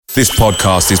This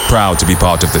podcast is proud to be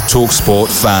part of the TalkSport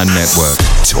Fan Network.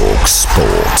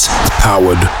 TalkSport.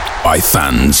 Powered by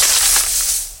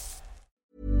fans.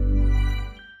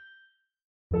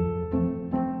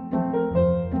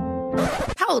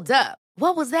 Hold up.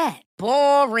 What was that?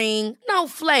 Boring. No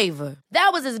flavor. That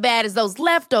was as bad as those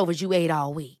leftovers you ate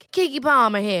all week. Keke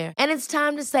Palmer here. And it's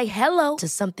time to say hello to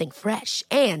something fresh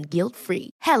and guilt-free.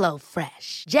 Hello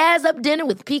Fresh. Jazz up dinner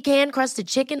with pecan-crusted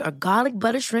chicken or garlic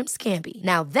butter shrimp scampi.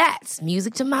 Now that's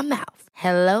music to my mouth.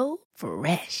 Hello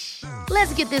Fresh.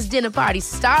 Let's get this dinner party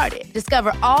started.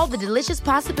 Discover all the delicious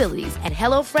possibilities at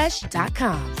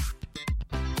hellofresh.com.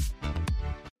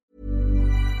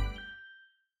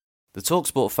 The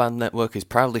TalkSport Fan Network is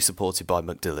proudly supported by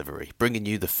McDelivery, bringing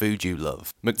you the food you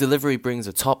love. McDelivery brings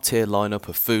a top-tier lineup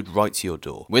of food right to your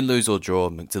door. Win, lose or draw,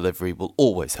 McDelivery will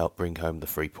always help bring home the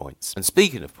free points. And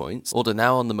speaking of points, order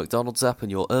now on the McDonald's app and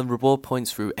you'll earn reward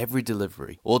points through every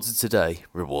delivery. Order today,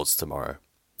 rewards tomorrow.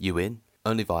 You in?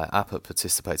 Only via app at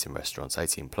participating restaurants.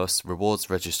 18+, rewards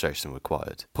registration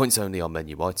required. Points only on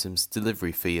menu items,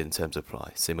 delivery fee and terms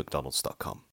apply. See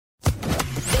mcdonalds.com.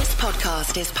 This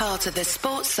podcast is part of the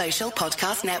Sports Social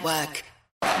Podcast Network.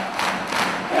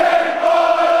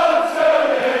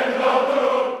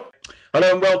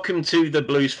 Hello and welcome to the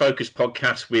Blues Focus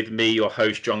podcast with me, your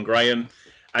host, John Graham.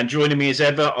 And joining me as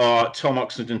ever are Tom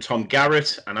Oxford and Tom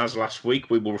Garrett. And as last week,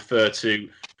 we will refer to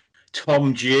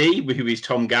Tom G, who is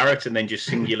Tom Garrett, and then just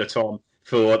singular Tom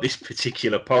for this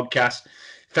particular podcast.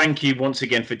 Thank you once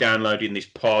again for downloading this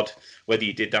pod, whether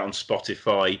you did that on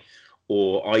Spotify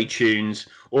or iTunes,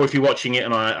 or if you're watching it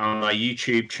on our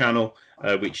YouTube channel,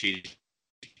 which is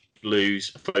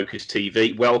Blues Focus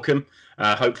TV. Welcome.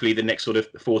 Hopefully the next sort of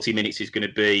 40 minutes is going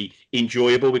to be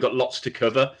enjoyable. We've got lots to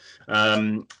cover.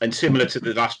 And similar to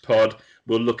the last pod,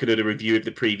 we'll look at a review of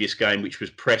the previous game, which was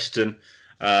Preston,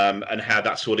 and how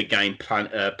that sort of game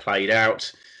played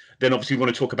out. Then obviously we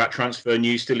want to talk about transfer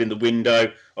news still in the window.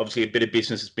 Obviously a bit of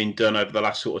business has been done over the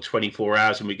last sort of 24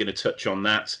 hours, and we're going to touch on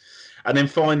that. And then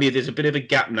finally, there's a bit of a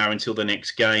gap now until the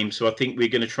next game. So I think we're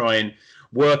going to try and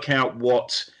work out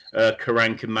what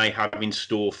Karanka may have in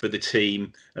store for the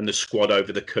team and the squad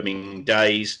over the coming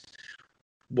days,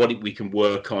 what we can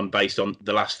work on based on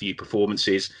the last few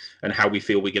performances, and how we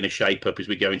feel we're going to shape up as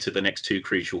we go into the next two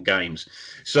crucial games.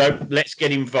 So let's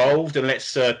get involved and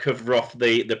let's cover off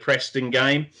the Preston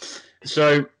game.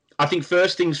 So I think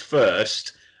first things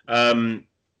first,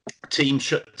 team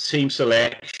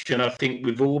selection. I think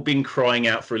we've all been crying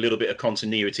out for a little bit of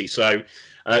continuity. So,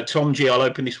 Tom G, I'll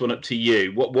open this one up to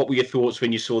you. What were your thoughts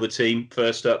when you saw the team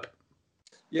first up?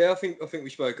 Yeah, I think we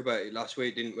spoke about it last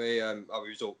week, didn't we? I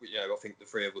think the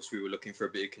three of us, we were looking for a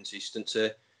bit of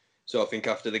consistency. So I think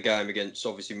after the game against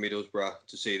obviously Middlesbrough,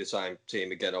 to see the same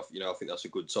team again, I think that's a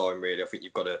good sign. Really, I think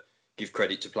you've got to give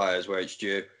credit to players where it's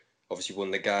due. Obviously, won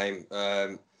the game.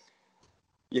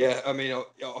 Yeah, I mean,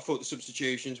 I thought the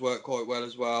substitutions worked quite well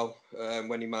as well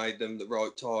when he made them at the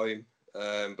right time.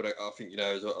 But I think,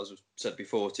 as I said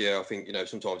before to you, I think,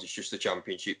 sometimes it's just the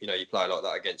championship. You play like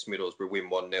that against Middlesbrough, win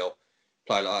 1-0.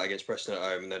 Play like that against Preston at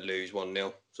home and then lose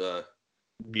 1-0. So.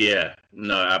 Yeah,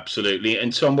 no, absolutely.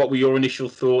 And Tom, what were your initial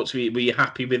thoughts? Were you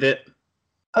happy with it?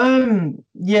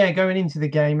 Yeah, going into the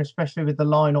game, especially with the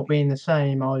lineup being the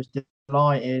same, I was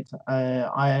delighted.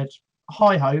 I had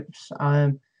high hopes.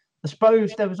 I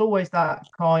suppose there was always that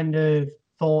kind of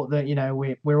thought that,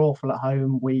 we're awful at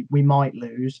home, we might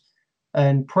lose.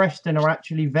 And Preston are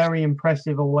actually very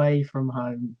impressive away from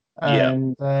home.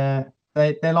 And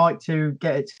they like to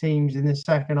get at teams in the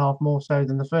second half more so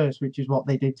than the first, which is what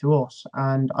they did to us.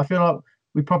 And I feel like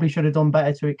we probably should have done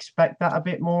better to expect that a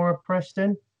bit more of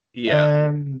Preston. Yeah.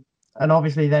 And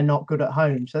obviously they're not good at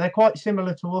home. So they're quite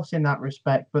similar to us in that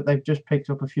respect, but they've just picked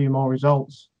up a few more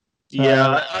results.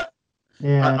 So,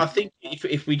 I think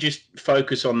if we just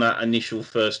focus on that initial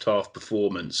first half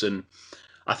performance, and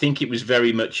I think it was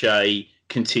very much a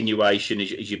continuation,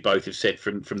 as you both have said,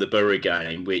 from the Borough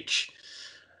game, which,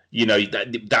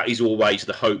 that is always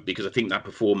the hope, because I think that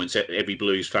performance, every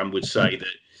Blues fan would say that,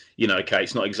 okay,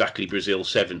 it's not exactly Brazil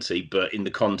 70, but in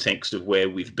the context of where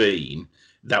we've been,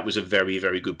 that was a very,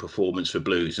 very good performance for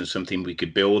Blues and something we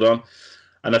could build on.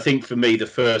 And I think for me, the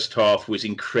first half was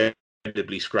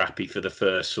incredibly scrappy for the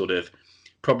first sort of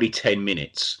probably 10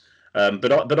 minutes.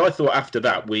 But I thought after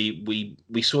that, we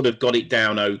sort of got it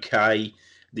down okay.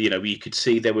 You could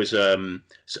see there was a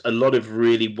lot of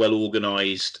really well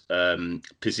organised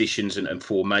positions and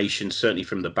formations, certainly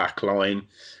from the back line.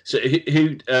 So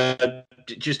who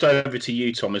just over to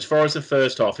you, Tom, as far as the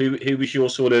first half, who was your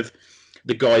sort of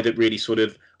the guy that really sort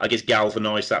of, I guess,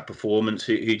 galvanised that performance?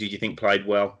 Who did you think played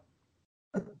well?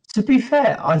 To be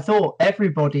fair, I thought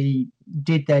everybody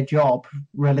did their job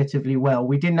relatively well.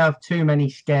 We didn't have too many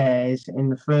scares in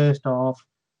the first half,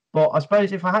 but I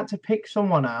suppose if I had to pick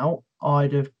someone out,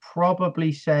 I'd have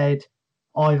probably said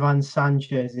Ivan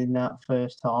Sanchez in that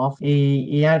first half.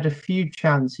 He had a few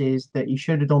chances that he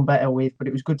should have done better with, but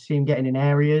it was good to see him getting in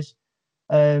areas.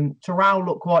 Terrell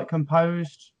looked quite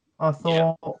composed, I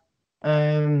thought.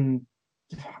 Um,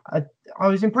 I, I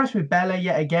was impressed with Bella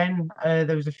yet again.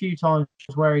 There was a few times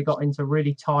where he got into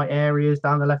really tight areas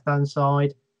down the left-hand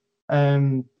side.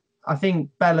 I think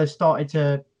Bella started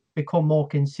to become more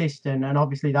consistent, and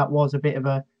obviously that was a bit of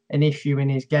an issue in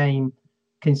his game,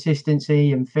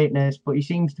 consistency and fitness. But he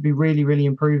seems to be really, really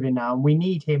improving now, and we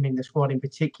need him in the squad in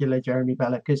particular, Jeremy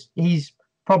Bella, because he's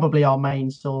probably our main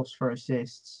source for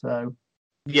assists. So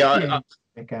yeah,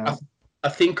 I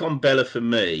think on Bella for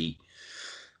me.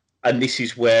 And this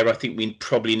is where I think we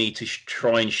probably need to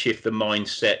try and shift the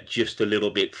mindset just a little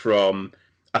bit from.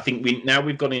 I think we've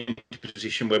got into a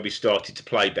position where we started to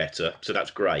play better, so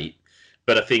that's great.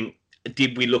 But I think,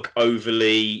 did we look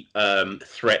overly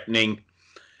threatening?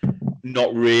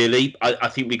 Not really. I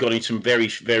think we got in some very,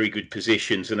 very good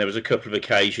positions, and there was a couple of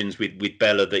occasions with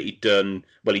Bella that he'd done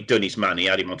his man. He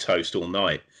had him on toast all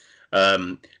night.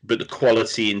 But the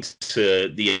quality into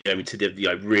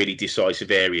the really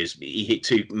decisive areas, he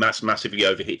hit massively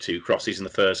overhit two crosses in the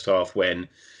first half when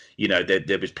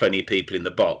there was plenty of people in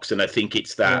the box, and I think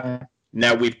it's that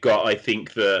now we've got I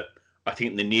think the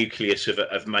nucleus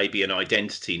of maybe an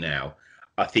identity now.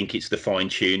 I think it's the fine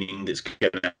tuning that's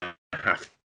going to have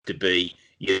to be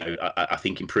I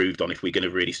think improved on if we're going to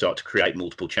really start to create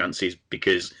multiple chances,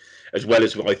 because as well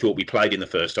as what I thought we played in the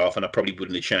first half, and I probably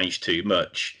wouldn't have changed too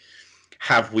much.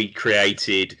 Have we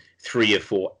created 3 or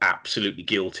 4 absolutely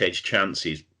gilt-edged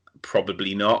chances?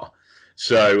 Probably not.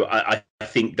 So I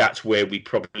think that's where we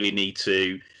probably need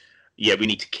to, we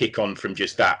need to kick on from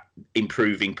just that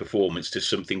improving performance to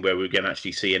something where we're going to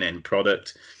actually see an end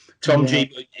product. Tom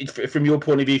G, from your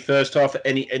point of view, first half,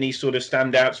 any sort of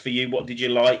standouts for you? What did you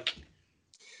like?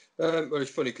 Well, it's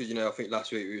funny because, I think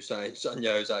last week we were saying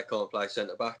Sanyoza can't play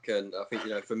centre-back, and I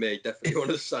think, for me, definitely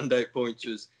one of the standout points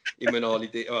was him and Harley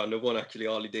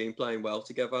Dean playing well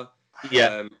together.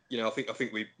 Yeah. I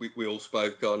think we all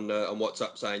spoke on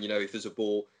WhatsApp saying, if there's a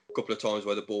couple of times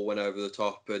where the ball went over the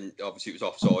top, and obviously it was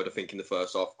offside, I think, in the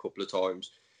first half a couple of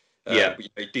times. But,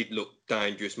 it did look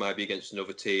dangerous maybe against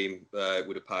another team. It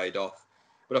would have paid off.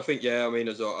 But I think,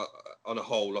 on a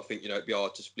whole, I think, it'd be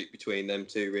hard to split between them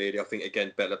two, really. I think,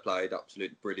 again, Bella played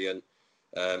absolutely brilliant.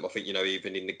 I think,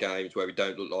 even in the games where we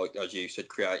don't look like, as you said,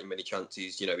 creating many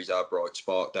chances, he's our bright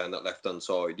spark down that left-hand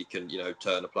side. He can,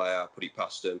 turn a player, put it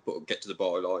past him, get to the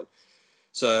byline.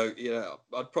 So,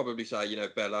 I'd probably say,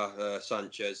 Bella,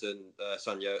 Sanchez and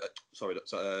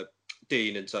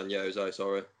Dean and Sanyoza,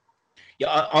 sorry. Yeah,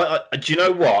 I do you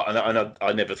know what? And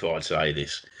I never thought I'd say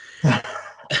this.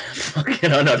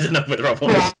 Fucking, I don't know whether I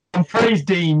want to. Praise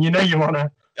Dean, you want to.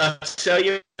 I tell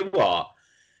you what,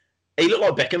 he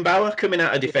looked like Beckenbauer coming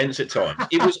out of defence at times.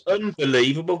 It was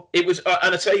unbelievable. It was,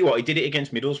 and I tell you what, he did it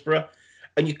against Middlesbrough,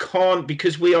 and you can't,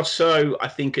 because we are so, I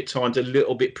think at times a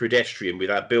little bit pedestrian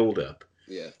with our build-up.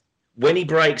 Yeah. When he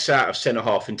breaks out of centre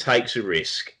half and takes a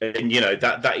risk, and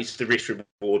that is the risk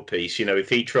reward piece.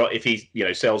 If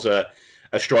he sells a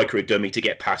striker a dummy to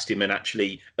get past him and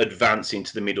actually advance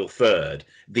into the middle third,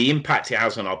 the impact it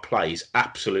has on our play is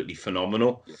absolutely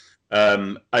phenomenal.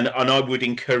 And I would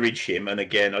encourage him, and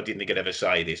again, I didn't think I'd ever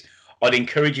say this, I'd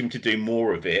encourage him to do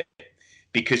more of it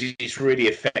because it's really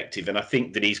effective, and I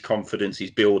think that his confidence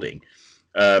is building.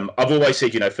 I've always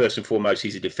said, first and foremost,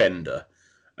 he's a defender.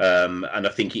 And I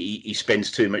think he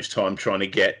spends too much time trying to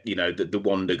get, the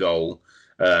wonder goal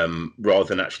rather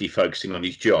than actually focusing on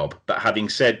his job. But having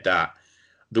said that,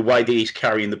 the way that he's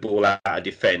carrying the ball out of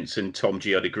defence, and Tom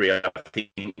G, I'd agree, I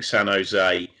think San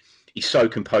Jose, he's so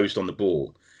composed on the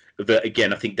ball that,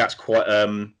 again, I think that's quite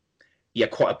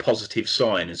a positive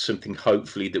sign and something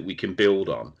hopefully that we can build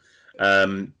on.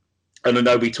 And I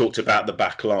know we talked about the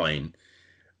back line,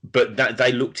 but that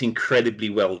they looked incredibly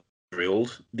well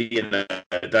drilled.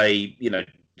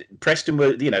 Preston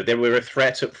were, they were a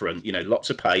threat up front, lots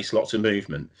of pace, lots of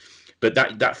movement. But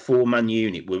that 4-man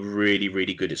unit were really,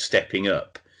 really good at stepping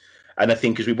up. And I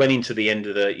think as we went into the end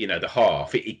of the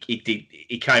half,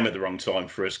 it came at the wrong time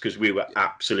for us because we were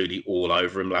absolutely all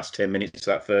over them last 10 minutes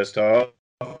of that first half.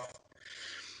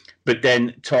 But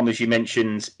then, Tom, as you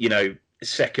mentioned,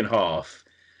 second half,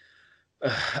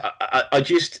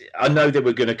 I know they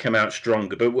were going to come out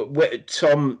stronger. But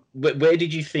Tom, where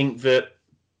did you think that?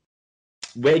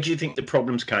 Where do you think the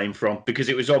problems came from? Because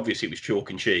it was obvious it was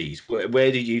chalk and cheese.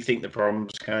 Where did you think the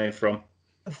problems came from?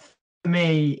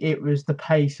 me, it was the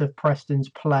pace of Preston's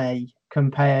play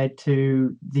compared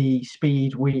to the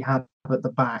speed we had at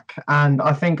the back. And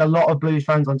I think a lot of Blues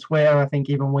fans on Twitter, I think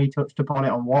even we touched upon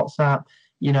it on WhatsApp,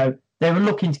 they were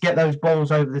looking to get those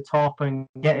balls over the top and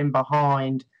getting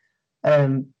behind.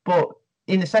 But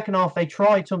in the second half, they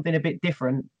tried something a bit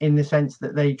different in the sense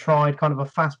that they tried kind of a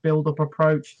fast build-up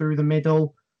approach through the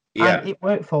middle. Yeah. And it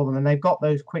worked for them, and they've got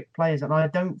those quick players. And I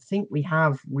don't think we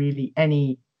have really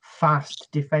any fast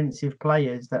defensive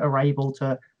players that are able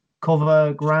to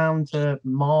cover ground, to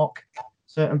mark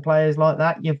certain players like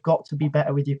that. You've got to be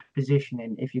better with your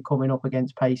positioning if you're coming up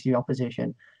against pacey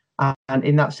opposition. And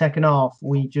in that second half,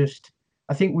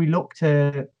 I think we looked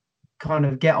to kind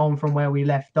of get on from where we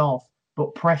left off.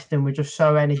 But Preston were just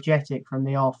so energetic from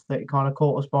the off that it kind of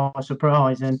caught us by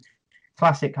surprise. And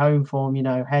classic home form,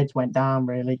 heads went down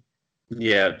really.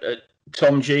 Yeah.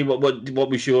 Tom G, what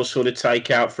was your sort of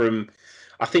takeout from,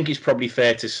 I think it's probably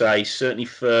fair to say, certainly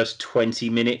first 20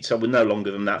 minutes, I was no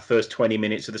longer than that, first 20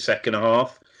 minutes of the second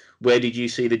half. Where did you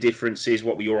see the differences?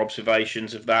 What were your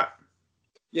observations of that?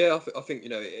 Yeah, I think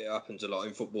it happens a lot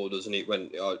in football, doesn't it? When,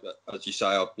 as you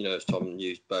say, as Tom and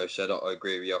you both said, I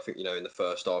agree with you. I think in the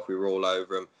first half we were all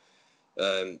over them.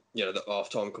 The half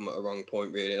time come at a wrong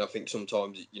point really, and I think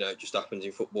sometimes it just happens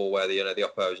in football where the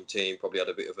opposing team probably had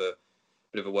a bit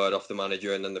of a word off the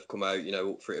manager, and then they've come out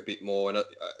up for it a bit more, and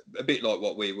a bit like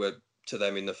what we were to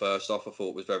them in the first half. I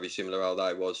thought was very similar how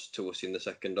they was to us in the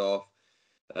second half.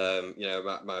 Maybe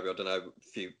I don't know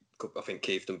I think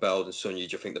Keith and Bell and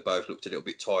Sunjic, I think they both looked a little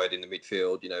bit tired in the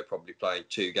midfield, probably playing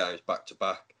 2 games back to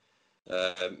back.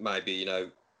 Maybe,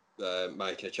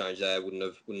 making a change there wouldn't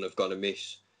have gone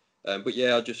amiss. But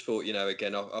yeah, I just thought,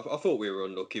 again, I thought we were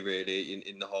unlucky really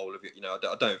in the whole of it.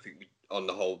 I don't think we, on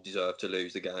the whole, deserved to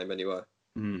lose the game anyway.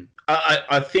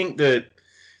 I think that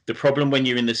the problem when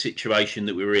you're in the situation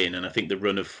that we're in, and I think the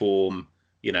run of form,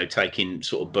 taking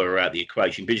sort of Borough out of the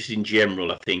equation, but just in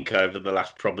general, I think over the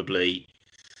last probably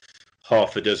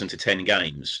half a dozen to 10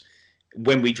 games,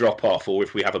 when we drop off or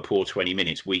if we have a poor 20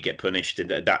 minutes, we get punished. And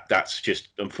that's just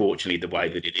unfortunately the way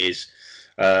that it is.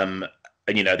 And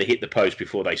they hit the post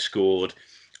before they scored.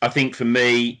 I think for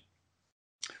me,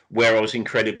 where I was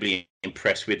incredibly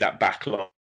impressed with that back line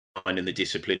and the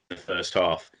discipline in the first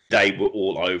half, they were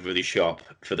all over the shop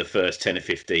for the first 10 or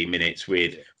 15 minutes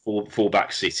with full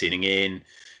back sitting in,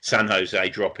 San Jose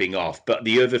dropping off. But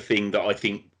the other thing that I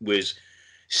think was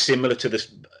similar to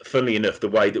this, funnily enough, the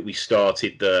way that we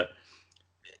started the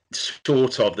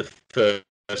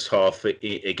first half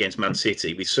against Man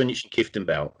City with Sunjic and Kifton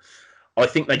Bell, I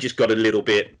think they just got a little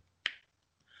bit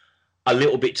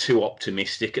too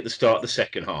optimistic at the start of the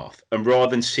second half. And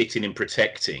rather than sitting and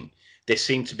protecting, there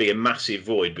seemed to be a massive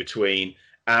void between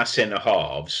our centre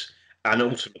halves and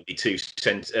ultimately 2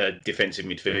 defensive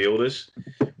midfielders.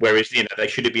 Whereas they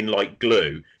should have been like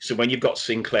glue. So when you've got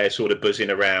Sinclair sort of buzzing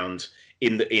around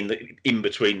in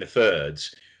between the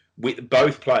thirds,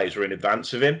 both players were in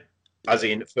advance of him, as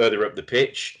in further up the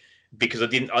pitch. Because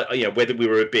whether we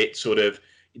were a bit sort of,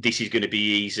 this is going to be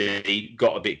easy,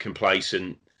 got a bit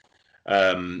complacent.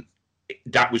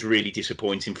 That was really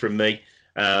disappointing from me.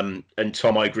 And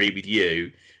Tom, I agree with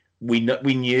you. We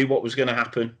knew what was going to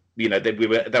happen. They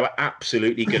were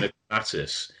absolutely going to come at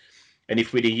us. And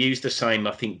if we'd have used the same,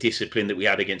 I think, discipline that we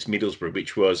had against Middlesbrough,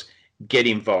 which was get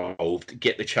involved,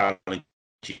 get the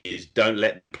challenges, don't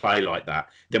let them play like that,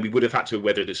 then we would have had to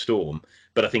weather the storm.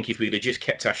 But I think if we'd have just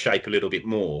kept our shape a little bit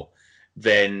more,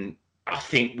 then I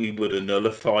think we would have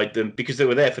nullified them, because they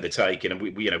were there for the taking. And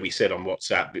we said on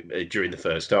WhatsApp during the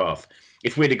first half,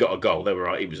 if we'd have got a goal, they were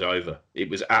right. It was over. It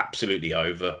was absolutely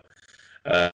over.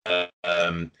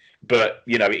 But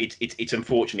it's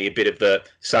unfortunately a bit of the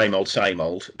same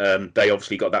old. They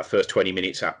obviously got that first 20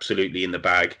 minutes absolutely in the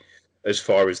bag as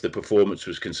far as the performance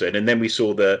was concerned, and then we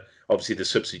saw the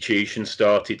substitution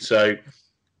started. So,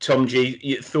 Tom G,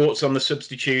 your thoughts on the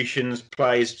substitutions,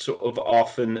 players sort of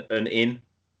off and in?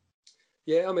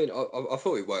 Yeah, I mean, I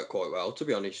thought it worked quite well, to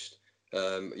be honest.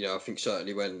 I think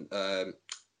certainly when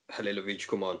Halilovic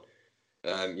come on,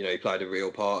 he played a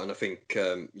real part, and I think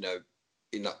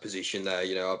in that position there,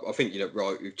 I think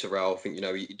right with Terrell, I think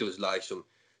he does lay some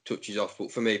touches off,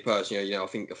 but for me personally, I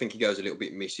think he goes a little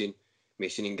bit missing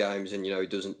in games, and he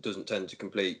doesn't tend to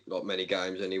complete like many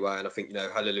games anyway. And I think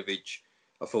Halilovic,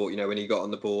 I thought when he got on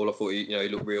the ball, I thought he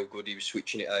looked real good. He was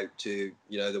switching it out to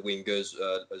the wingers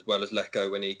as well as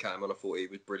Lecco when he came on. I thought he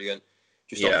was brilliant.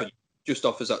 Just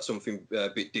offers that something a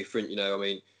bit different. I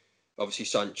mean, obviously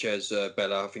Sanchez,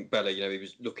 Bella. I think Bella, he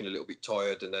was looking a little bit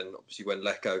tired, and then obviously when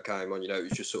Lecco came on, it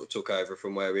was just sort of took over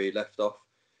from where he left off.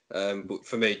 But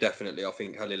for me, definitely, I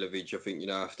think Halilovic. I think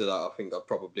after that, I think I'd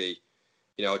probably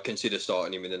I'd consider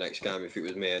starting him in the next game if it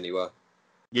was me anyway.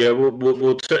 Yeah,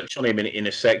 we'll touch on him in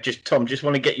a sec. Just Tom, just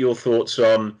want to get your thoughts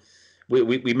on.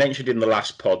 We mentioned in the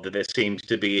last pod that there seems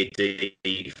to be a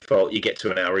default. You get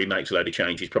to an hour, he makes a load of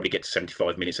changes. Probably get to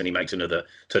 75 minutes, and he makes another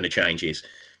ton of changes.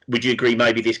 Would you agree?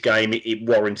 Maybe this game it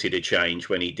warranted a change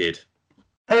when he did.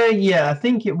 Yeah, I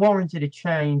think it warranted a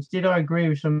change. Did I agree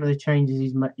with some of the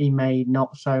changes he made?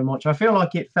 Not so much. I feel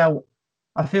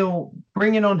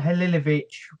bringing on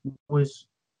Halilovic was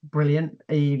brilliant.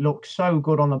 He looked so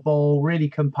good on the ball, really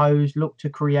composed, looked to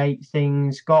create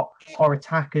things, got our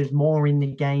attackers more in the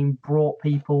game, brought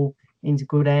people into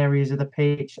good areas of the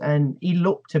pitch, and he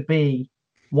looked to be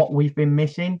what we've been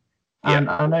missing. And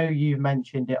I know you've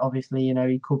mentioned it, obviously,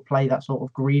 he could play that sort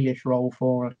of Grealish role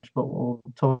for us, but we'll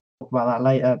talk about that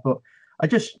later. But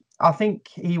I think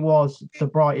he was the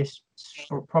brightest,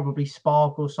 probably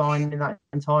sparkle sign in that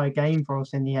entire game for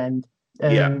us in the end.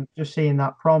 Just seeing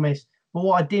that promise. But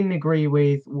what I didn't agree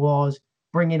with was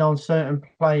bringing on certain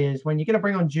players. When you're going to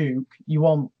bring on Duke, you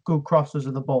want good crossers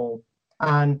of the ball.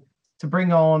 And to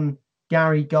bring on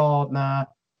Gary Gardner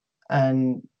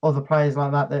and other players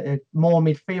like that are more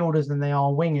midfielders than they are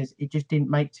wingers, it just didn't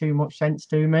make too much sense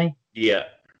to me. Yeah.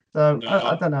 So no,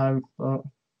 I don't know. But...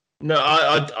 No,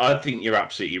 I think you're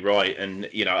absolutely right. And,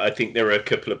 I think there are a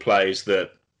couple of players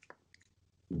that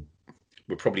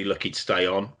were probably lucky to stay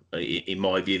on, in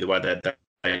my view, the way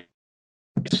they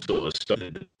sort of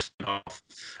started off.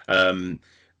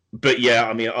 But yeah,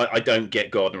 I mean, I don't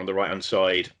get Gardner on the right-hand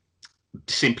side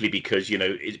simply because,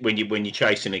 when you're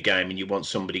chasing a game and you want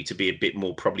somebody to be a bit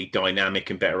more probably dynamic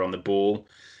and better on the ball,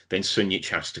 then Sunjic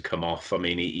has to come off. I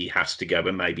mean, he has to go,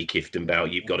 and maybe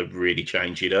Kieftenbeld, you've got to really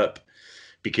change it up.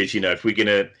 Because, if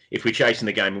we're chasing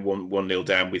the game and 1-0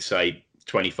 down with, say,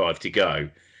 25 to go,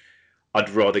 I'd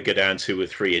rather go down 2 or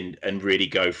 3 and really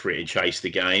go for it and chase the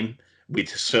game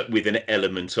with an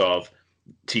element of,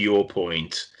 to your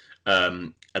point,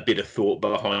 a bit of thought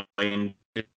behind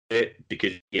it.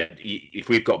 Because if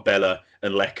we've got Bella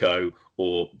and Lecco,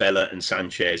 or Bella and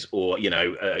Sanchez, or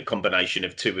a combination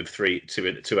of two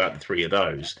out of 3 of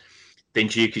those, then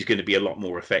Duke is going to be a lot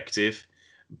more effective.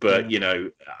 But,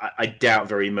 I doubt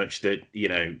very much that,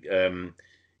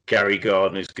 Gary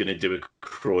Gardner is going to do a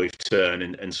Cruyff turn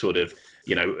and sort of,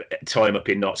 tie him up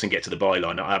in knots and get to the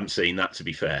byline. I haven't seen that, to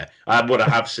be fair. What I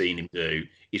have seen him do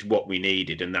is what we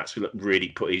needed, and that's really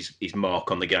put his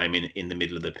mark on the game in the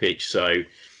middle of the pitch. So,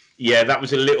 yeah, that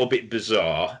was a little bit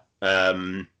bizarre.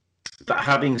 But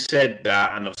having said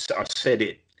that, and I've said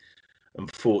it,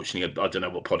 unfortunately, I don't know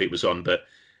what pod it was on, but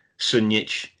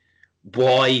Sunjic,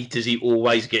 why does he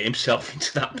always get himself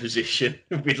into that position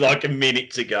with like a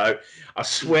minute to go? I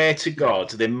swear to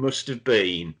God, there must have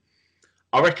been,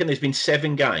 I reckon there's been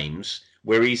 7 games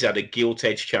where he's had a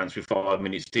gilt-edged chance with 5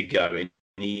 minutes to go, and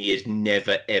he has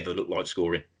never, ever looked like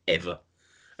scoring, ever.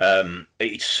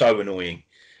 It's so annoying.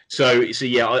 So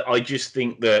yeah, I just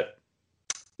think that,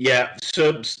 yeah,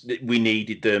 subs, we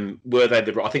needed them. Were they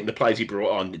I think the players he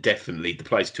brought on, definitely. The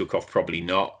players he took off, probably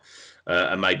not.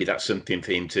 And maybe that's something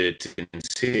for him to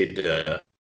consider.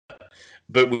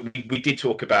 But we did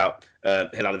talk about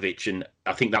Halilovic, and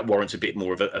I think that warrants a bit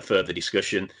more of a further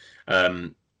discussion.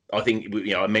 I think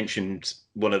I mentioned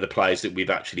one of the players that we've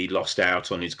actually lost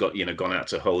out on. He's got gone out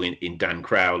to Hull in Dan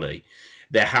Crowley.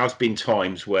 There has been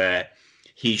times where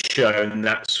he's shown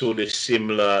that sort of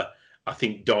similar, I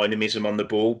think, dynamism on the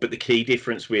ball. But the key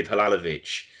difference with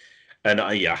Halilovic, and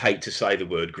I hate to say the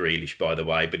word Grealish, by the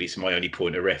way, but it's my only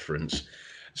point of reference.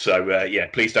 So,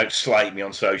 please don't slate me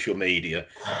on social media.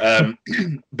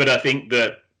 But I think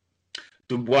that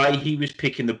the way he was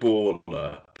picking the ball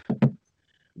up,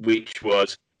 which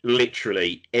was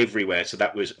literally everywhere. So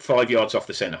that was 5 yards off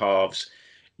the centre halves,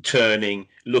 turning,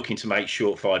 looking to make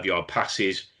short 5-yard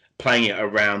passes, playing it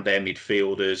around their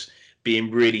midfielders,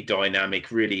 being really dynamic,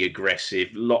 really aggressive,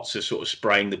 lots of sort of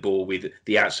spraying the ball with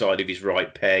the outside of his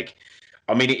right peg.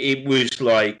 I mean, it was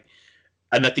like,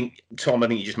 and I think, Tom,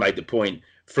 you just made the point.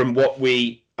 From what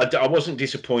I wasn't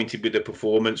disappointed with the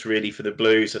performance, really, for the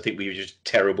Blues. I think we were just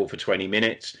terrible for 20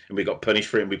 minutes, and we got punished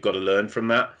for it, and we've got to learn from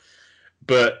that.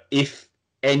 But if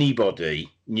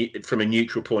anybody, from a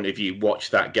neutral point of view,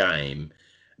 watched that game,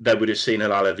 they would have seen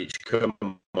Halilovic come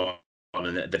on,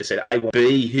 and they'd have said,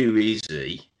 B, who is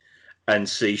he? And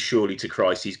C, surely to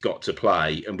Christ, he's got to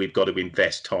play, and we've got to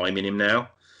invest time in him now.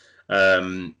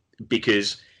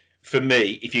 Because for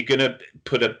me, if you're going to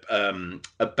put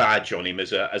a badge on him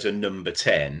as a number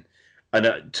 10,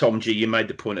 and Tom G, you made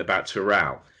the point about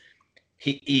Terrell,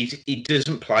 he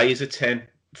doesn't play as a 10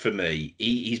 for me.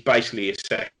 He's basically a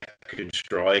second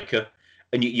striker,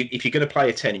 And if you're going to play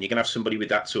a 10 and you're going to have somebody with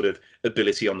that sort of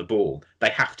ability on the ball, they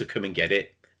have to come and get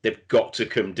it. They've got to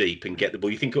come deep and get the ball.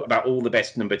 You think about all the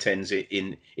best number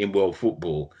 10s in world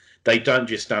football. They don't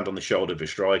just stand on the shoulder of a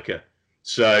striker.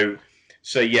 So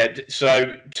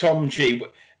Tom G,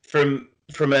 from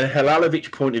a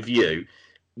Halilovic point of view,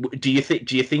 do you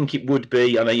think it would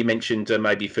be? I know you mentioned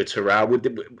maybe for Terrell.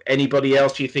 Anybody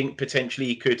else? Do you think potentially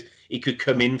he could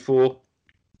come in for?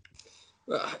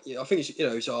 Well, I think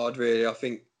it's hard really. I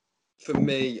think for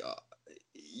me,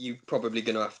 you're probably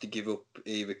going to have to give up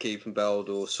either Kieftenbeld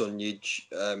or Sunjic.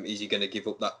 Is he going to give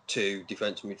up that 2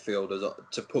 defensive midfielders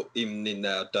to put him in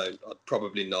there? I'd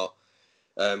probably not.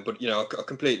 But I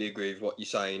completely agree with what you're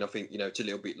saying. I think it's a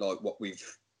little bit like what we've,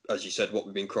 as you said, what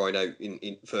we've been crying out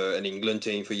in for an England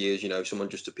team for years. Someone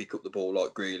just to pick up the ball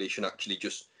like Grealish and actually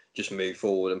just move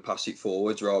forward and pass it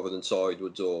forwards rather than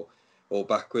sidewards or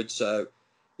backwards. So,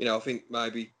 I think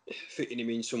maybe fitting him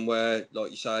in somewhere,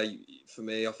 like you say, for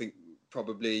me, I think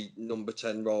probably number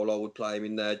 10 role I would play him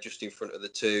in there just in front of the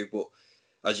 2. But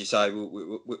as you say,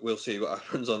 we'll see what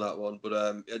happens on that one.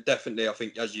 But definitely, I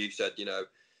think, as you said,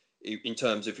 in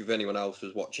terms of if anyone else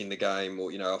was watching the game,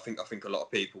 or I think a lot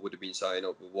of people would have been saying,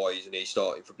 "Oh, why isn't he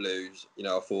starting for Blues?"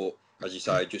 I thought, as you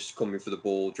say, just coming for the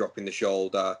ball, dropping the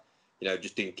shoulder,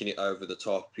 just dinking it over the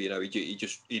top. He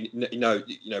just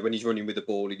when he's running with the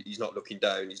ball, he's not looking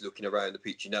down, he's looking around the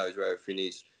pitch. He knows where everything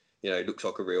is. He looks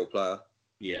like a real player.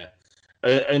 Yeah.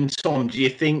 And Tom, do you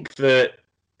think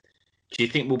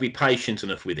we'll be patient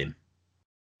enough with him?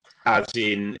 As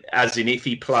in, if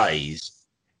he plays.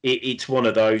 It's one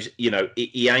of those, he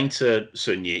ain't a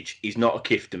Sunjic, he's not a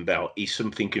Kieftenbeld, he's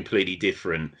something completely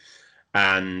different.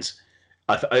 And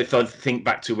if I think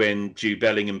back to when Jude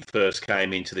Bellingham first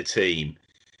came into the team,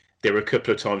 there were a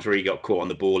couple of times where he got caught on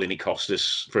the ball and it cost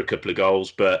us for a couple of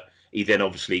goals, but he then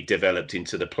obviously developed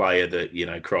into the player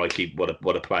that, crikey, what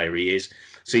a player he is.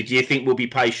 So do you think we'll be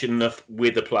patient enough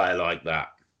with a player like that?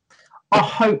 I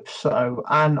hope so.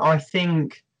 And I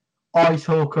think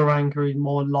Aitor Karanka is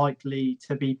more likely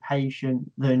to be patient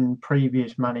than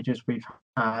previous managers we've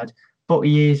had, but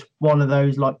he is one of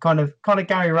those kind of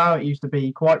Gary Rowett used to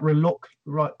be, quite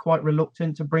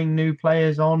reluctant to bring new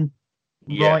players on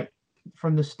right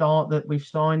from the start that we've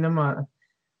signed them.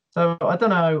 So I don't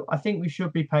know. I think we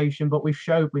should be patient, but we've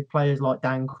showed with players like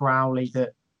Dan Crowley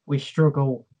that we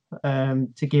struggle to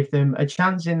give them a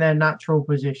chance in their natural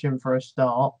position for a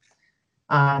start,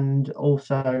 and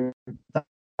also that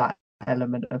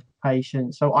element of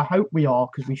patience. So I hope we are,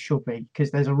 because we should be, because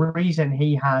there's a reason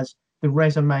he has the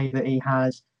resume that he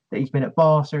has, that he's been at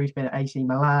Barca, he's been at AC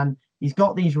Milan, he's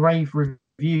got these rave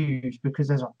reviews because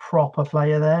there's a proper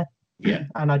player there. Yeah.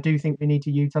 And I do think we need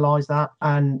to utilise that,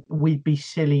 and we'd be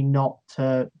silly not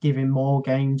to give him more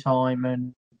game time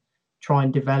and try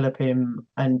and develop him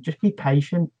and just be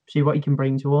patient, see what he can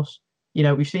bring to us.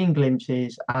 We've seen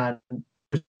glimpses, and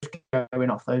going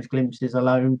off those glimpses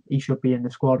alone, he should be in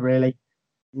the squad, really.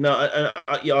 No,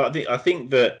 I think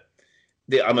that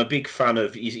I'm a big fan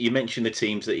of. You mentioned the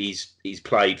teams that he's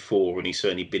played for, and he's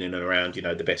certainly been in and around,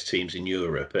 the best teams in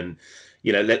Europe. And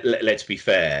let's be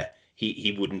fair,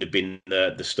 he wouldn't have been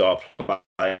the star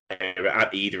player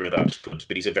at either of those clubs,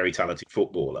 but he's a very talented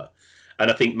footballer. And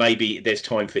I think maybe there's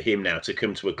time for him now to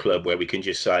come to a club where we can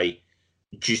just say,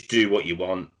 just do what you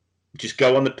want. Just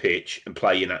go on the pitch and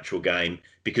play your natural game,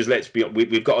 because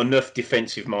we've got enough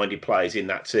defensive-minded players in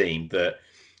that team that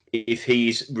if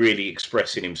he's really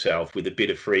expressing himself with a bit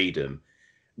of freedom,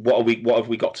 what have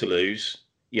we got to lose?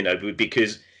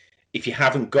 Because if you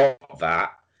haven't got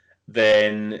that,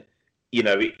 then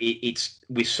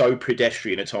we're so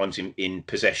pedestrian at times in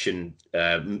possession,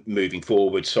 moving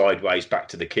forward, sideways, back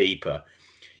to the keeper.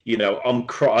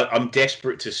 I'm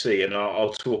desperate to see, and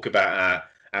I'll talk about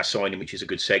our signing, which is a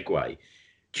good segue.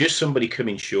 Just somebody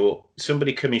coming short from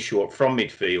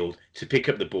midfield to pick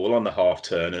up the ball on the half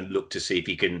turn and look to see if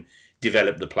he can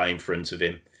develop the play in front of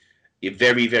him.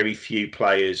 Very, very few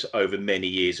players over many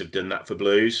years have done that for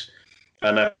Blues.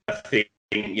 And I think,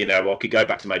 I could go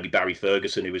back to maybe Barry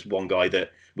Ferguson, who was one guy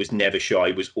that was never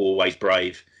shy, was always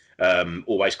brave,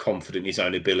 always confident in his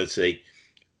own ability.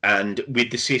 And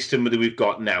with the system that we've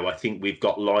got now, I think we've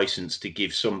got license to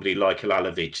give somebody like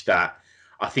Halilovic that,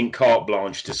 I think, carte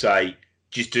blanche to say,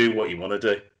 just do what you want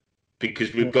to do,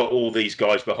 because we've got all these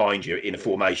guys behind you in a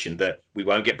formation that we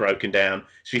won't get broken down.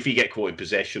 So if you get caught in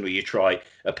possession or you try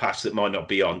a pass that might not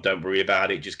be on, don't worry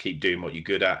about it. Just keep doing what you're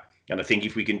good at. And I think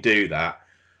if we can do that,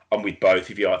 I'm with both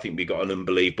of you. I think we've got an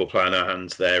unbelievable play in our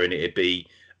hands there, and it'd be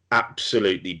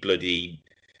absolutely bloody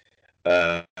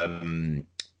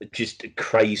just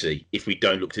crazy if we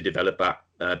don't look to develop that,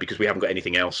 because we haven't got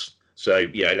anything else. So,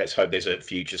 yeah, let's hope there's a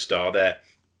future star there.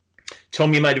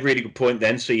 Tom, you made a really good point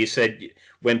then. So you said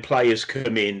when players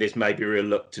come in, there's maybe a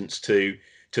reluctance to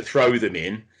throw them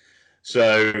in.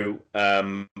 So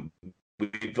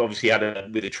we've obviously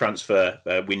had with the transfer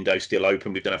window still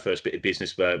open, we've done our first bit of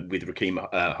business with Rekeem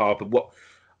Harper.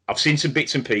 I've seen some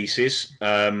bits and pieces.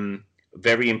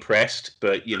 Very impressed,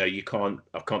 but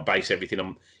I can't base everything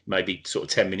on maybe sort of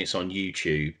 10 minutes on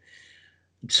YouTube.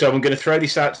 So I'm going to throw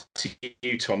this out to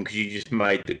you, Tom, because you just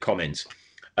made the comments.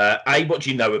 A, what do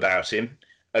you know about him?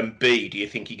 And B, do you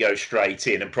think he goes straight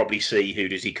in and probably see who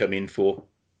does he come in for?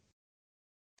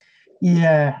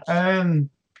 Yeah,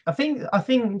 I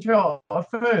think Joe,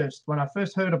 when I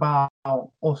first heard about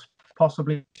us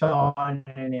possibly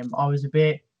signing him, I was a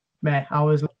bit meh.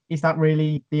 Is that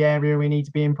really the area we need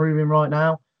to be improving right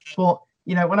now? But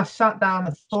when I sat down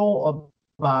and thought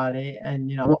about it,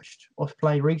 and watched us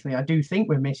play recently, I do think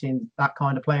we're missing that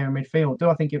kind of player in midfield. Do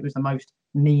I think it was the most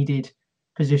needed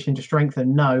position to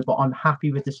strengthen? No, but I'm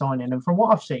happy with the signing. And from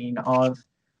what I've seen, I've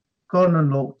gone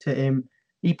and looked at him.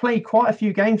 He played quite a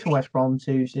few games for West Brom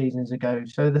 2 seasons ago,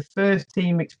 so the first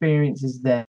team experience is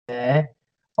there.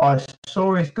 I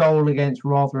saw his goal against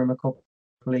Rotherham a couple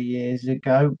of years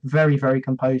ago. Very, very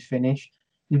composed finish.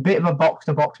 A bit of a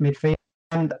box-to-box midfield,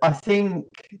 and I think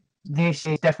this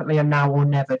is definitely a now or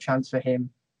never chance for him.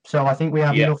 So I think we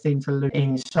have nothing to lose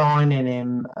in signing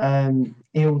him.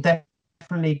 He'll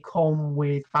definitely come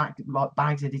with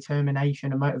bags of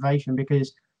determination and motivation,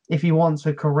 because if he wants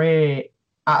a career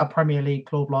at a Premier League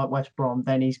club like West Brom,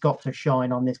 then he's got to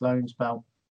shine on this loan spell.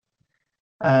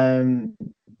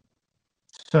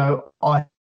 So I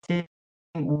think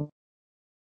we'll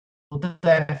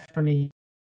definitely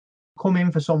come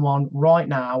in for someone right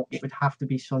now. It would have to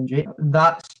be Sunjic.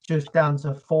 That's just down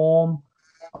to form.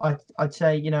 I'd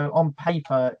say, on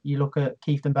paper, you look at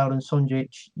Keith Bell and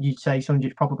Sunjic, you'd say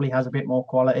Sunjic probably has a bit more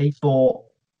quality, but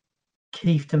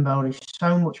Keith Bell is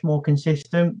so much more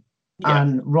consistent. Yeah.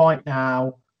 And right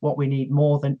now, what we need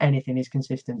more than anything is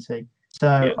consistency.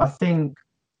 So I think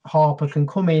Harper can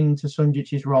come into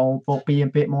Sunjic's role, but be a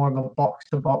bit more of a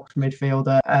box-to-box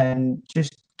midfielder and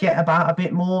just get about a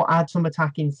bit more, add some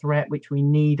attacking threat, which we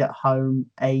need at home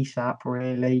ASAP,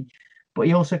 really. But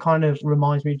he also kind of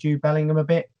reminds me of Jude Bellingham a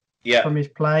bit from his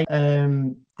play.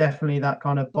 Definitely that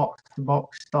kind of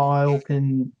box-to-box style,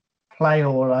 can play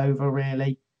all over,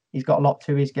 really. He's got a lot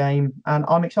to his game, and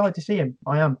I'm excited to see him.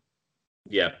 I am.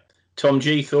 Yeah. Tom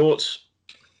G, thoughts?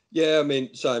 Yeah, I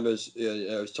mean, same as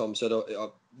Tom said, I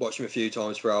watched him a few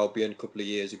times for Albion a couple of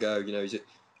years ago.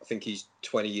 I think he's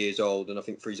 20 years old, and I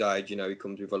think for his age, he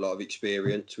comes with a lot of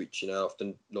experience, which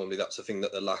often normally that's the thing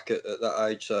that they lack at that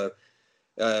age. So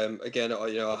again,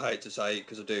 I hate to say it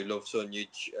because I do love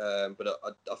Sunjic, but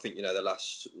I think the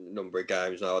last number of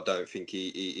games now, I don't think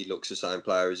he looks the same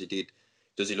player as he did.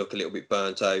 Does he look a little bit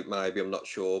burnt out? Maybe, I'm not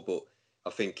sure, but I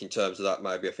think in terms of that,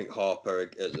 maybe I think Harper,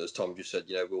 as Tom just said,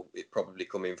 will it probably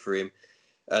come in for him.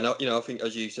 And I think,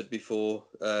 as you said before,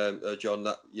 John,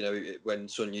 that when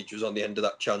Sunjic was on the end of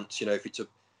that chance, if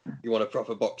you want a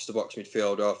proper box-to-box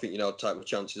midfielder, I think I'd take my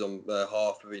chances on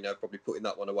Harper. Probably putting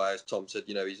that one away, as Tom said.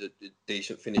 He's a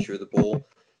decent finisher of the ball.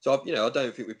 So I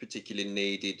don't think we particularly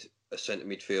needed a centre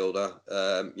midfielder.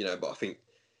 But I think,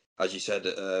 as you said,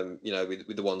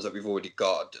 with the ones that we've already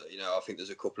got, I think there's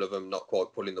a couple of them not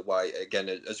quite pulling the weight. Again,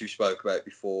 as we spoke about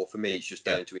before, for me, it's just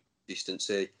down to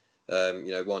consistency.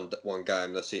 One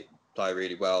game, that's it, play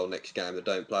really well. Next game, they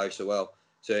don't play so well.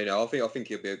 So, I think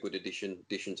he'll be a good addition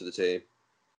to the team.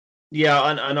 Yeah,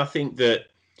 and I think that,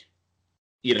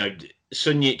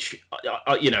 Sunjic,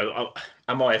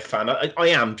 am I a fan? I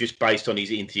am, just based on his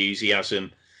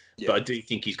enthusiasm. Yeah. But I do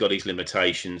think he's got his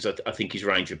limitations. I think his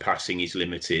range of passing is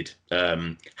limited.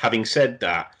 Having said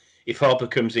that, if Harper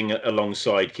comes in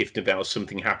alongside Clifton Bell,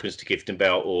 something happens to Clifton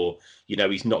Bell, or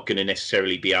he's not going to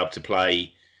necessarily be able to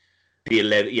play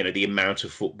the amount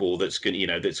of football that's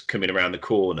that's coming around the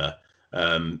corner.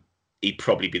 He'd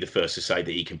probably be the first to say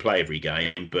that he can play every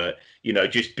game. But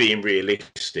just being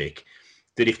realistic,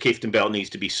 that if Clifton Bell needs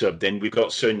to be subbed, then we've got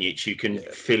Sunjic who can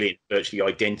fill in virtually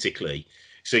identically.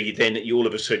 So you all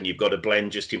of a sudden you've got a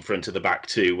blend just in front of the back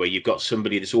two, where you've got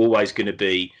somebody that's always going to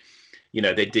be,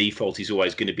 their default is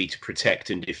always going to be to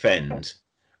protect and defend.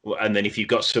 And then if you've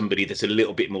got somebody that's a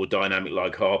little bit more dynamic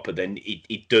like Harper, then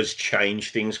it does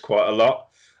change things quite a lot.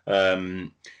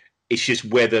 It's just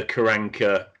whether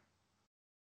Karanka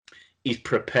is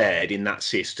prepared in that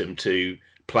system to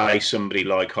play somebody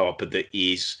like Harper that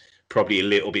is probably a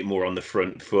little bit more on the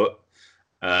front foot.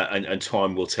 And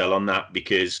time will tell on that,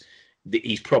 because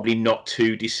he's probably not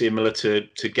too dissimilar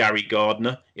to Gary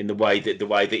Gardner in the way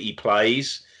that he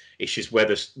plays. It's just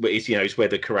whether it's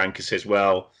whether Karanka says,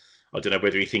 well, I don't know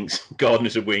whether he thinks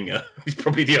Gardner's a winger. He's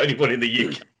probably the only one in the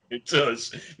UK who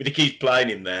does, but he keeps playing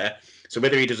him there. So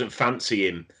whether he doesn't fancy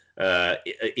him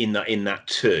in that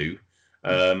too.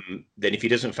 Then if he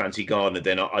doesn't fancy Gardner,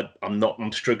 then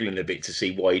I'm struggling a bit to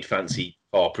see why he'd fancy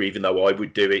Harper, even though I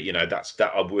would do it.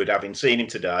 That I would, having seen him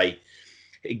today.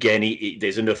 Again,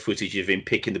 there's enough footage of him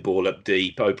picking the ball up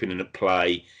deep, opening up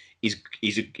play. He's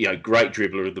a great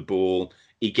dribbler of the ball.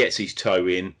 He gets his toe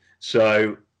in.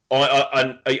 So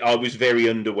I was very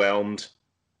underwhelmed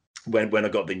when I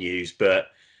got the news, but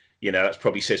that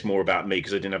probably says more about me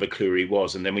because I didn't have a clue who he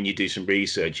was. And then when you do some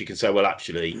research, you can say, well,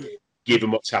 actually,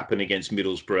 given what's happened against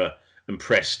Middlesbrough and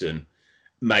Preston,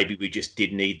 maybe we just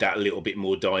did need that little bit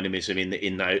more dynamism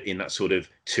in that sort of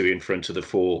two in front of the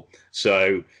four.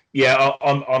 So yeah,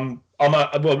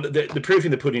 the proof in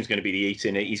the pudding is going to be the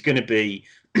eating. He's going to be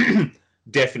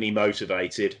definitely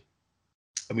motivated.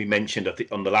 And we mentioned, I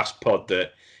think, on the last pod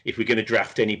that if we're going to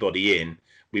draft anybody in,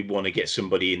 we want to get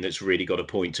somebody in that's really got a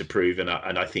point to prove, and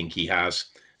I think he has.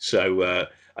 So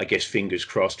I guess fingers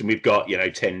crossed. And we've got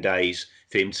 10 days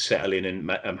for him to settle in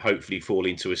and hopefully fall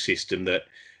into a system that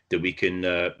we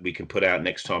can put out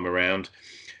next time around.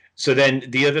 So then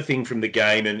the other thing from the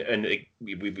game, and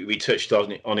we touched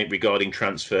on it regarding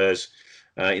transfers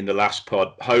in the last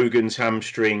pod. Hogan's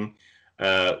hamstring.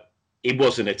 It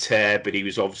wasn't a tear, but he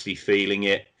was obviously feeling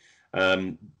it.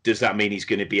 Does that mean he's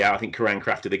going to be out? I think Karanka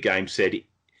after the game said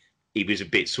he was a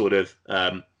bit sort of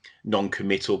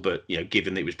non-committal, but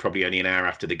given that it was probably only an hour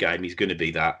after the game, he's going to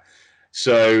be that.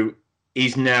 So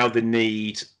is now the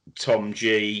need, Tom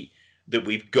G, that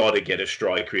we've got to get a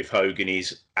striker if Hogan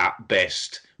is at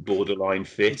best borderline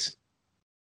fit?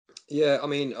 Yeah, I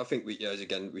mean, I think we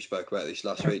spoke about this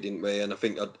last week, didn't we? And I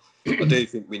think I do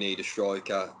think we need a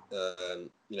striker.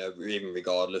 Even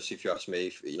regardless, if you ask me,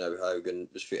 if Hogan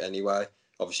was fit anyway.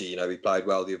 Obviously, he played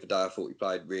well the other day. I thought he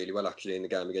played really well actually in the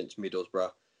game against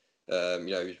Middlesbrough. He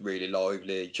was really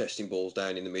lively, chesting balls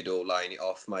down in the middle, laying it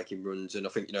off, making runs. And I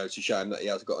think it's a shame that he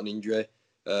has got an injury.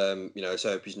 So I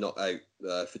hope he's not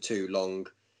out for too long.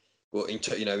 But in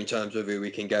terms of who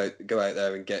we can go out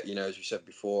there and get, as we said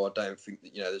before, I don't think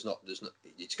that there's not.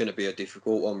 It's going to be a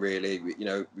difficult one really.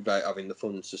 Without having the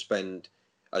funds to spend,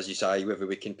 as you say, whether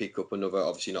we can pick up another,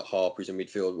 obviously not Harper as a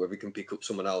midfield, whether we can pick up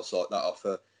someone else like that off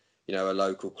a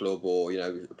local club or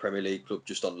a Premier League club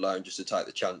just on loan, just to take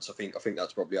the chance. I think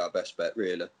that's probably our best bet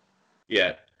really.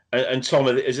 Yeah, and Tom,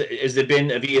 has there been?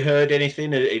 Have you heard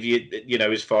anything? Have you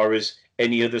as far as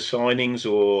any other signings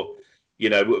or?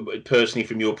 Personally,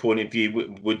 from your point of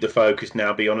view, would the focus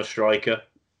now be on a striker?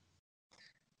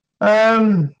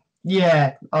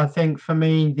 Yeah, I think for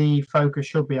me, the focus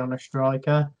should be on a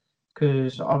striker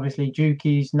because obviously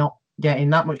Juki's not getting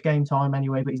that much game time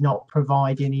anyway, but he's not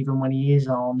providing even when he is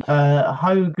on.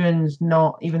 Hogan's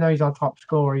not, even though he's our top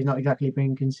scorer, he's not exactly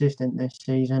been consistent this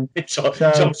season. It's top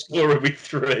scorer with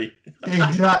 3.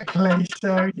 Exactly.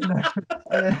 So,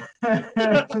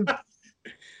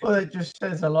 well, it just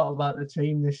says a lot about the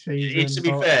team this season. To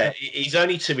be fair, he's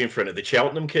only 2 in front of the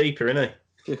Cheltenham keeper, isn't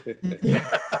he?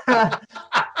 Yeah.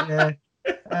 Yeah.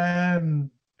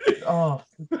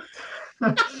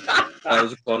 That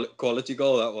was a quality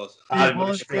goal, that was. That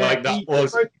was.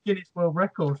 Broke Guinness World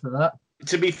Record for that.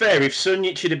 To be fair, if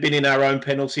Sunjic should have been in our own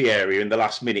penalty area in the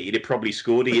last minute, he'd have probably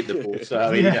scored. He hit the ball.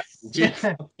 So he'd have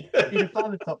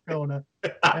found the top corner.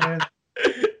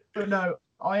 But no,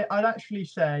 I'd actually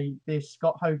say this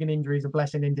Scott Hogan injury is a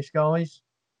blessing in disguise.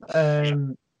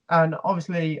 And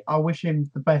obviously, I wish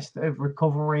him the best of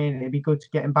recovery, and it'd be good to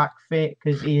get him back fit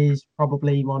because he is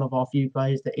probably one of our few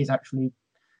players that is actually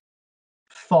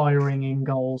firing in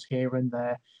goals here and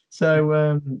there.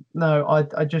 So, no,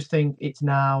 I just think it's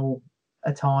now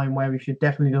a time where we should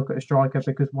definitely look at a striker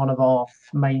because one of our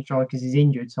main strikers is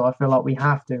injured. So I feel like we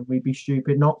have to. We'd be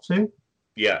stupid not to.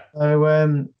 Yeah.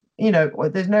 So,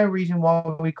 there's no reason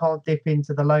why we can't dip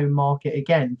into the loan market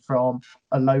again from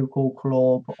a local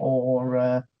club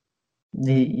or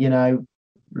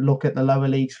look at the lower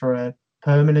leagues for a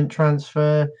permanent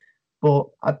transfer. But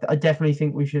I definitely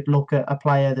think we should look at a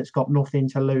player that's got nothing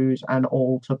to lose and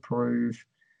all to prove.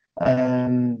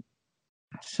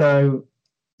 So,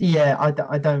 yeah,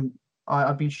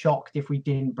 I'd be shocked if we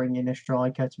didn't bring in a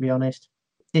striker, to be honest.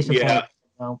 Disappointed.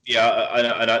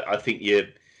 Yeah, I think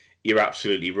you're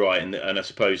absolutely right. And I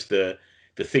suppose the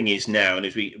thing is now, and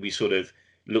as we sort of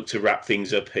look to wrap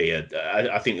things up here,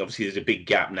 I think obviously there's a big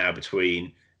gap now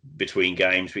between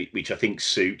games, which I think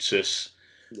suits us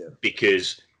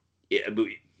because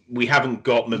we haven't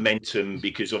got momentum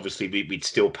because obviously we'd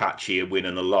still patchy a win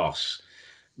and a loss.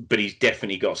 but he's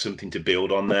definitely got something to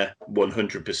build on there,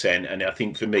 100%. And I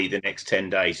think for me, the next 10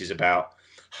 days is about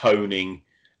honing,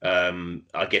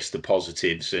 I guess, the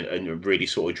positives and really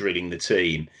sort of drilling the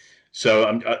team.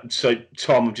 So,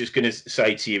 Tom, I'm just going to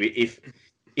say to you,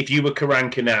 if you were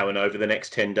Karanka now and over the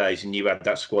next 10 days and you had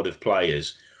that squad of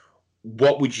players,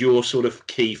 what would your sort of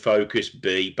key focus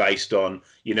be based on,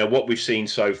 what we've seen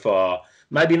so far?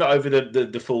 Maybe not over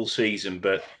the full season,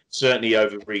 but certainly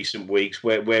over recent weeks.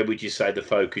 Where would you say the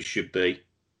focus should be?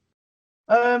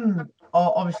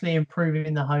 Obviously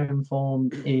improving the home form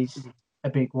is a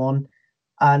big one.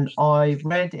 And I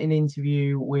read an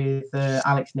interview with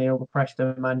Alex Neil, the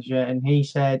Preston manager, and he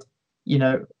said,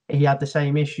 he had the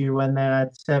same issue when they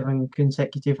had 7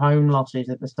 consecutive home losses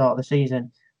at the start of the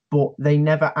season, but they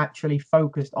never actually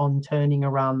focused on turning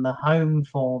around the home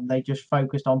form. They just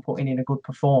focused on putting in a good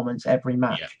performance every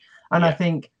match. Yeah. And I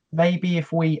think maybe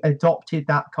if we adopted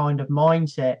that kind of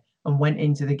mindset and went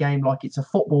into the game like it's a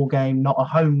football game, not a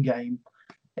home game,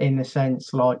 in the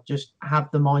sense, like, just have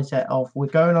the mindset of we're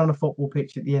going on a football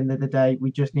pitch at the end of the day.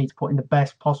 We just need to put in the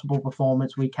best possible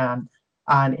performance we can.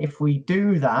 And if we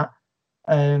do that,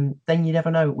 then you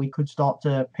never know. We could start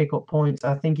to pick up points.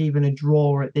 I think even a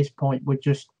draw at this point would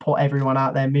just put everyone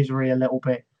out their misery a little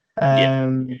bit.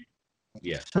 So,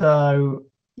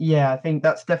 I think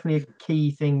that's definitely a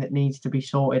key thing that needs to be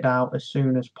sorted out as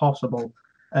soon as possible.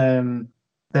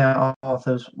 There are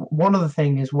authors. One other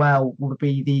thing as well would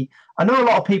be I know a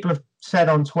lot of people have said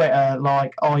on Twitter,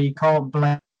 like, oh, you can't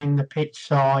blame the pitch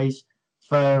size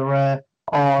for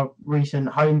our recent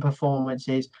home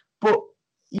performances, but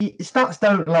stats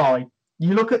don't lie.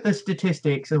 You look at the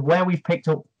statistics of where we've picked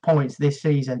up points this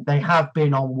season, they have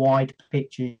been on wide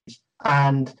pitches,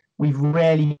 and we've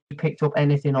rarely picked up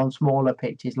anything on smaller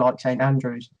pitches like St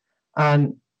Andrews.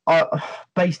 And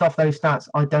based off those stats,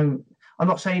 I'm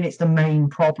not saying it's the main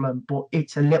problem, but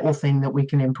it's a little thing that we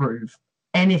can improve.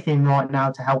 Anything right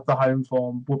now to help the home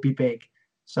form would be big.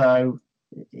 So,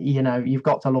 you've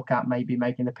got to look at maybe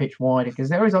making the pitch wider, because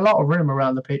there is a lot of room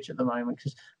around the pitch at the moment,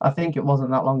 because I think it wasn't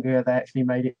that long ago they actually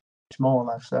made it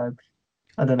smaller. So,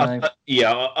 I don't know.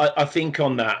 I think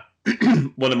on that,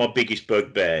 one of my biggest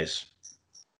bugbears,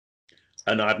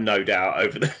 and I have no doubt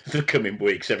over the coming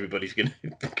weeks, everybody's going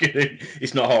to,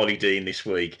 it's not Harley Dean this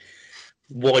week.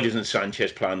 Why doesn't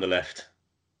Sanchez play on the left?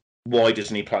 Why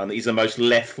doesn't he play on the? He's the most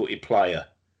left-footed player.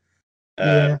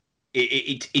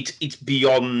 It's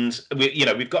beyond.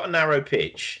 We've got a narrow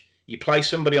pitch. You play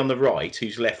somebody on the right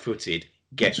who's left-footed.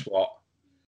 Guess what?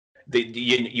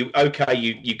 You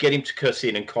get him to cut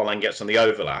in, and Colin gets on the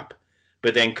overlap.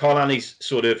 But then Colin is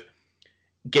sort of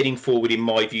getting forward, in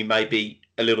my view, maybe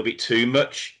a little bit too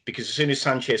much, because as soon as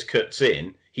Sanchez cuts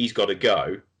in, he's got to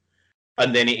go.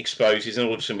 And then it exposes, and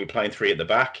all of a sudden we're playing 3 at the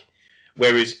back.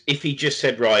 Whereas if he just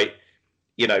said, right,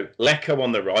 Lecco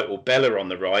on the right or Bella on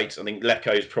the right, I think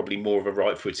Lecco is probably more of a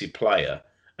right-footed player.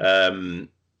 I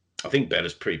think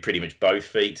Bella's pretty much both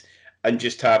feet. And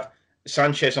just have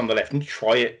Sanchez on the left and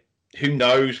try it. Who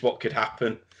knows what could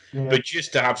happen? Yeah. But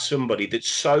just to have somebody that's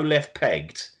so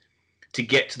left-pegged to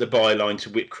get to the byline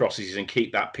to whip crosses and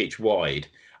keep that pitch wide,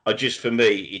 for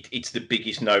me, it's the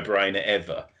biggest no-brainer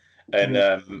ever.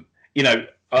 And...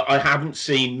 I haven't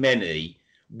seen many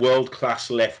world-class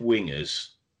left wingers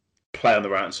play on the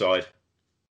right-hand side.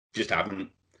 Just haven't.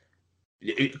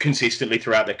 Consistently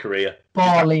throughout their career.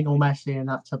 Bar Lionel Messi, and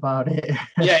that's about it.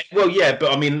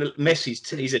 But I mean, Messi's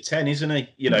he's a 10, isn't he?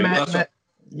 That's what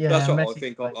Messi, I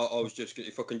think. I was just,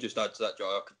 if I can just add to that,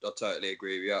 Joe, I totally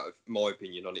agree with you. My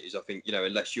opinion on it is, I think,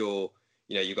 unless you've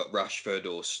got Rashford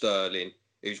or Sterling,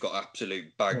 who's got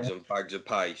absolute bags and bags of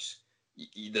pace.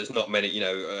 There's not many,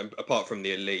 apart from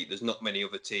the elite, there's not many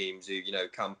other teams who,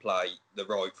 can play the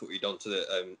right-footed onto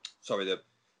the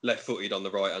left-footed on the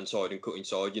right-hand side and cut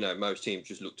inside. Most teams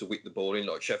just look to whip the ball in,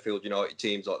 like Sheffield United,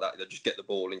 teams like that. They just get the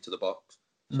ball into the box.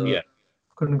 So,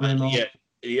 couldn't agree more.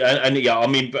 I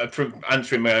mean, from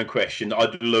answering my own question,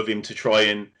 I'd love him to try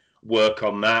and work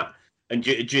on that. And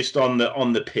just on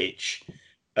the pitch,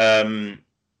 was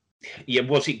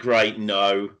it great?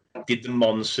 No. Did the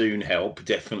monsoon help?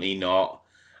 Definitely not.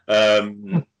 I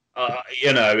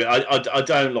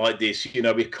don't like this.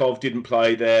 If Cov didn't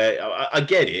play there, I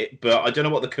get it, but I don't know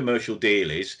what the commercial deal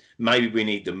is. Maybe we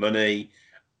need the money.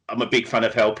 I'm a big fan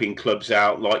of helping clubs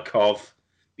out like Cov.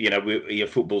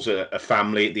 Football's a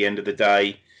family at the end of the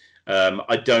day.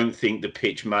 I don't think the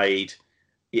pitch it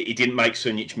didn't make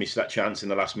Sunjic miss that chance in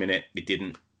the last minute. It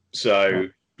didn't. So,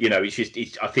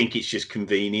 I think it's just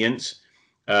convenience.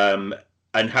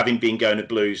 And having been going to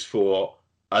Blues for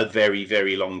a very,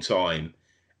 very long time,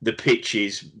 the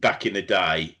pitches back in the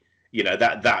day,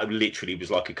 that literally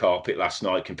was like a carpet last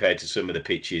night compared to some of the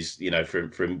pitches,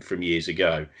 from years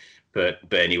ago. But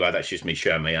anyway, that's just me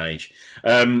showing my age.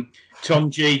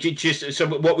 Tom G, so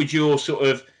what would your sort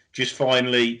of, just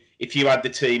finally, if you had the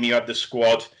team, you had the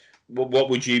squad, what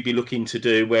would you be looking to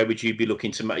do? Where would you be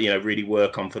looking to really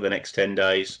work on for the next 10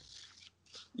 days?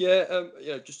 Yeah,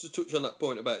 just to touch on that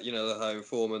point about the home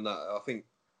form and that, I think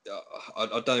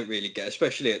I don't really get,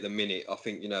 especially at the minute. I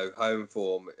think home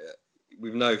form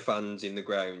with no fans in the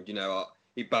ground,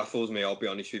 it baffles me. I'll be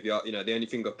honest with you. The only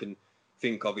thing I can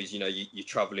think of is you're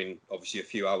travelling obviously a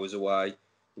few hours away.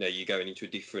 You're going into a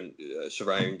different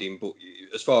surrounding. But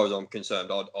as far as I'm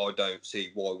concerned, I don't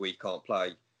see why we can't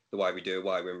play the way we do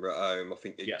away when we're at home. I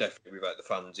think definitely without the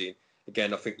fans in.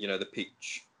 Again, I think the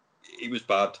pitch, it was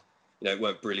bad. It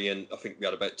weren't brilliant. I think we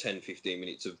had about 10-15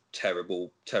 minutes of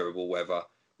terrible weather.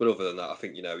 But other than that, I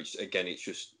think it's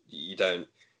just you don't.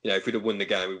 If we'd have won the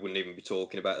game, we wouldn't even be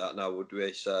talking about that now, would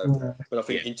we? So, but I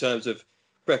think in terms of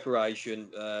preparation,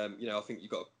 I think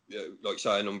you've got, like you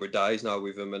say, a number of days now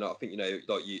with them, and I think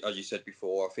as you said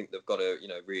before, I think they've got to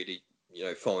really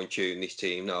fine tune this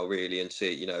team now really and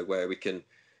see where we can,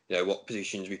 what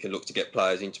positions we can look to get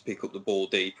players in to pick up the ball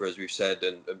deeper, as we've said,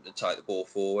 and take the ball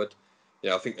forward.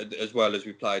 I think as well as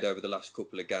we played over the last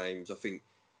couple of games, I think,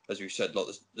 as we've said,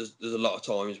 there's a lot of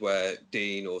times where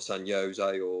Dean or San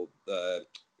Jose or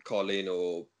Colin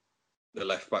or the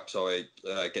left back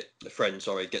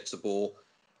gets the ball,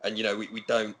 and we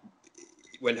don't,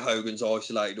 when Hogan's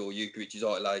isolated or Jukovic is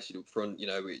isolated up front,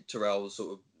 Terrell's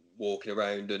sort of walking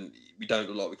around and we don't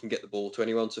look like we can get the ball to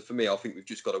anyone. So for me, I think we've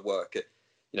just got to work at,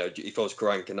 if I was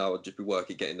Karanka now, I'd just be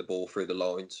working getting the ball through the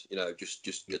lines,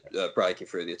 just breaking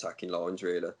through the attacking lines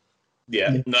really.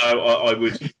 Yeah, no, I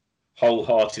would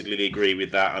wholeheartedly agree with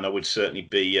that, and I would certainly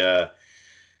be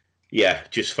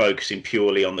just focusing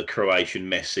purely on the Croatian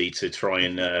Messi to try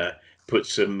and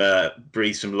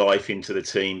breathe some life into the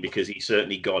team, because he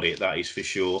certainly got it, that is for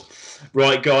sure.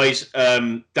 Right, guys,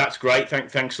 that's great.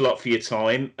 Thanks a lot for your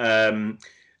time.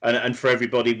 And for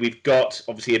everybody, we've got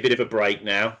obviously a bit of a break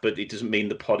now, but it doesn't mean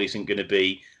the pod isn't going to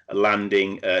be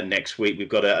landing next week. We've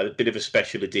got a bit of a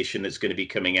special edition that's going to be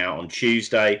coming out on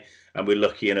Tuesday, and we're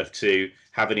lucky enough to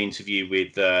have an interview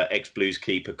with ex-Blues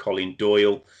keeper Colin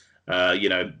Doyle,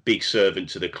 big servant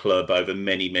to the club over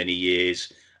many, many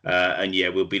years. And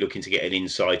we'll be looking to get an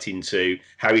insight into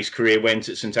how his career went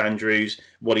at St Andrews,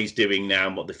 what he's doing now,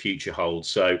 and what the future holds.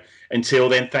 So until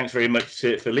then, thanks very much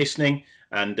for listening.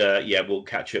 And we'll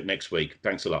catch up next week.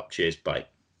 Thanks a lot. Cheers. Bye.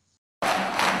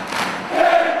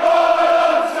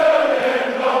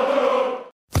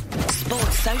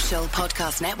 Sports Social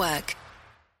Podcast Network.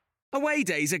 Away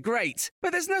days are great,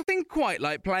 but there's nothing quite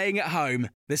like playing at home.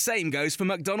 The same goes for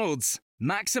McDonald's.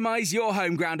 Maximise your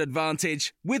home ground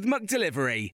advantage with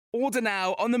McDelivery. Order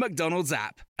now on the McDonald's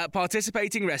app. At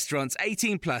participating restaurants,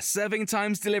 18 plus serving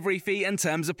times, delivery fee and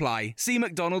terms apply. See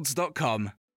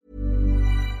mcdonalds.com.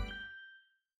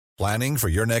 Planning for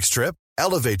your next trip?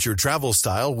 Elevate your travel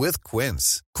style with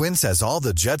Quince. Quince has all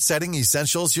the jet-setting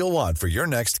essentials you'll want for your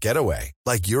next getaway,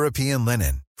 like European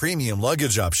linen, premium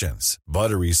luggage options,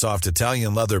 buttery soft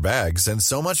Italian leather bags, and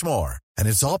so much more. And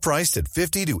it's all priced at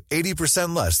 50 to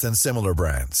 80% less than similar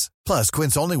brands. Plus,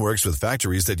 Quince only works with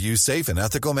factories that use safe and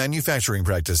ethical manufacturing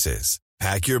practices.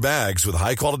 Pack your bags with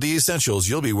high-quality essentials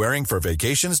you'll be wearing for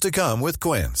vacations to come with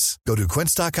Quince. Go to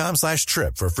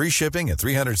quince.com/trip for free shipping and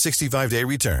 365-day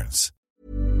returns.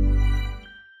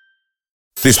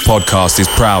 This podcast is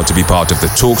proud to be part of the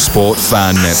TalkSport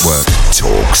Fan Network.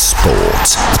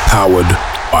 TalkSport. Powered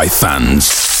by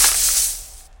fans.